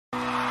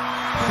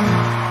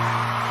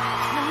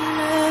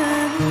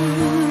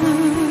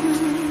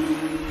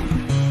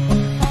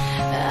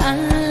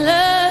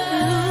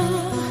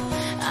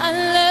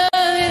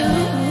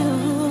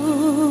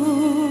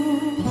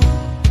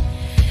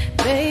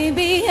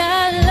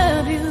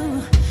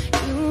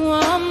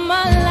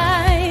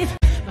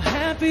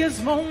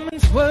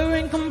Moments were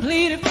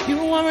incomplete if you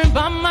weren't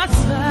by my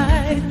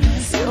side.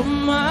 You're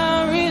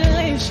my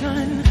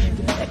relation,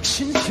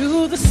 connection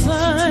to the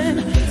sun.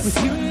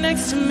 With you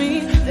next to me,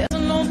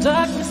 there's no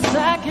darkness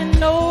I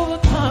can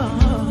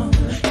overcome.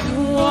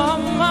 You are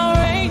my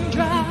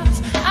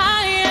raindrops,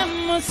 I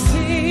am a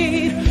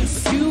seed.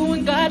 With you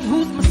and God,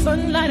 who's my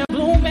sunlight, I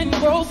bloom and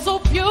grow so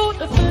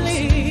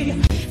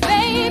beautifully.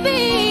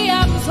 Baby,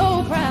 I'm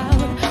so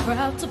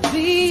proud to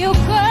be your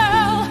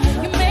girl.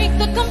 You make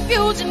the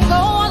confusion go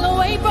all the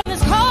way from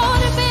this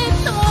cold and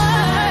bitter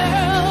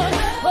world.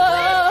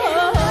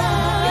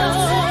 You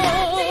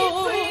set me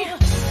free.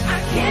 I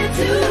can't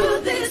do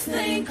this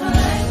thing called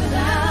life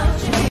without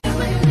you here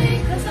with me,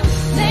 'cause I'm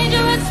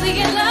dangerously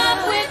in love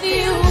with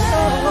you.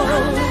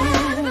 I'll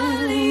never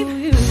leave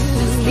you.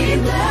 Just keep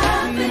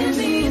loving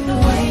me the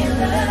way you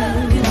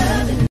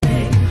loving me.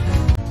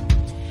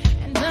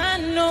 And I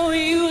know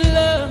you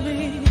love me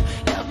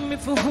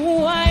for who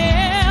I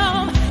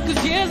am.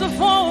 'Cause years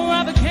before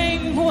I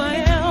became who I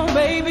am,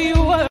 baby,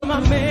 you were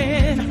my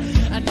man.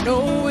 I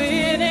know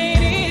it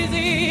ain't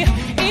easy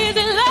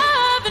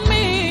loving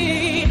me,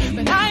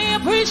 but I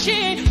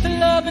appreciate the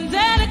love and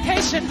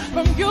dedication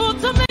from you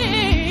to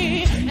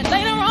me. And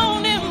later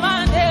on in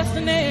my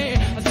destiny,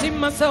 I see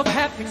myself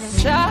having a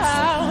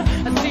child.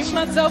 I see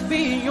myself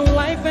being your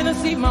wife, and I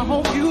see my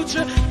whole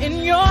future in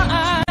your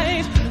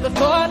eyes. The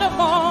thought of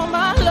all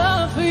my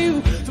love for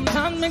you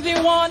sometimes makes me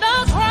wanna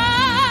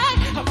cry.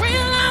 I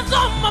realize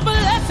all my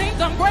blessings,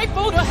 I'm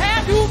grateful to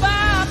have you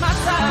by my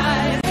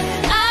side.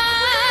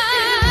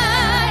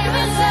 I'm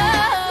in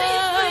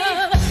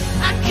love.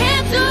 I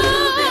can't do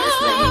this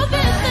thing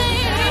without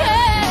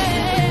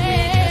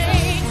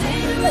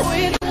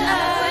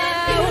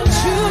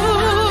you.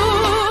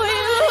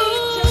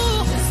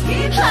 Just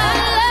keep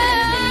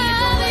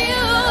loving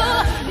you,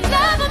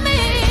 loving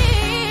me.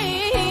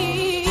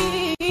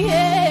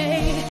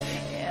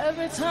 Yeah.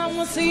 Every time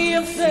I see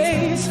your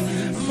face,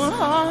 my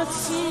heart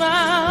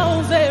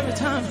smiles. Every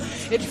time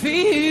it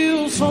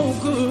feels so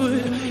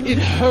good, it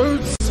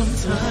hurts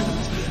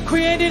sometimes.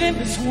 Created in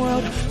this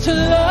world to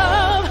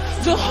love,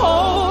 to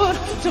hold,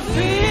 to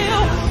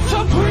feel, to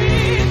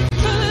breathe,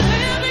 to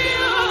live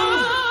you.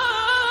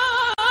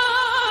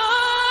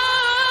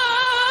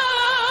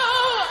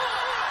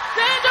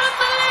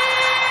 Dangerously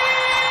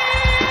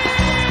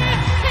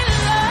in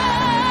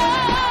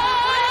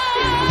love.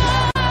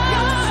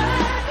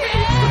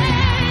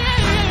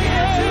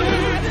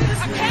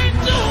 I can't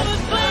do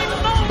this thing,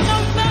 no, no,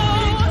 no.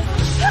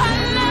 I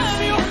love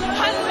you,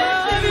 I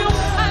love you,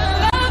 I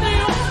love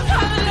you,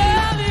 I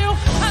love you,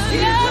 I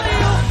love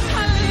you,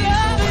 I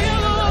love you.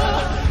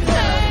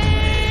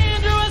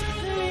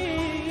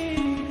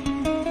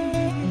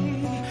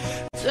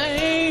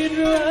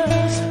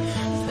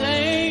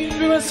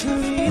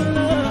 Dangerously in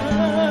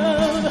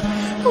love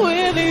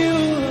with you.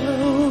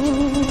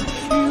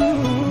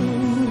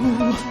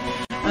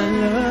 I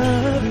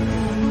love you.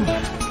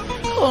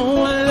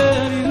 Oh, I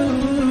love you.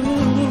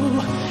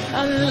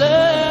 I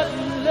love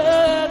you,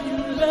 love you,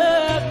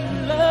 love you,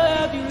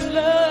 love you,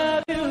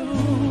 love you.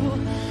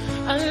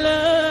 I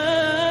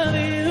love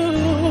you.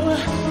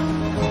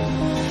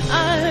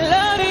 I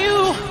love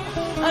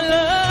you. I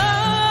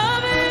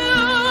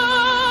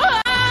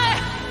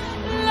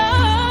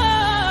love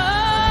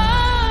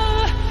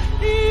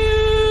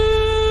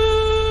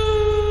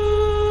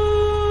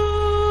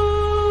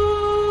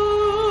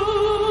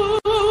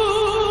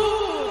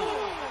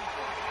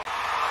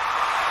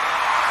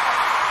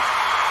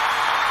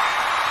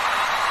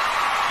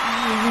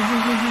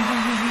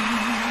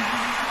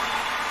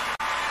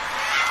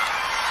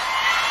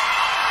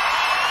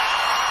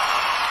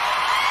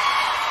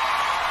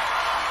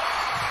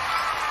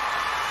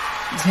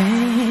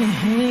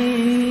you.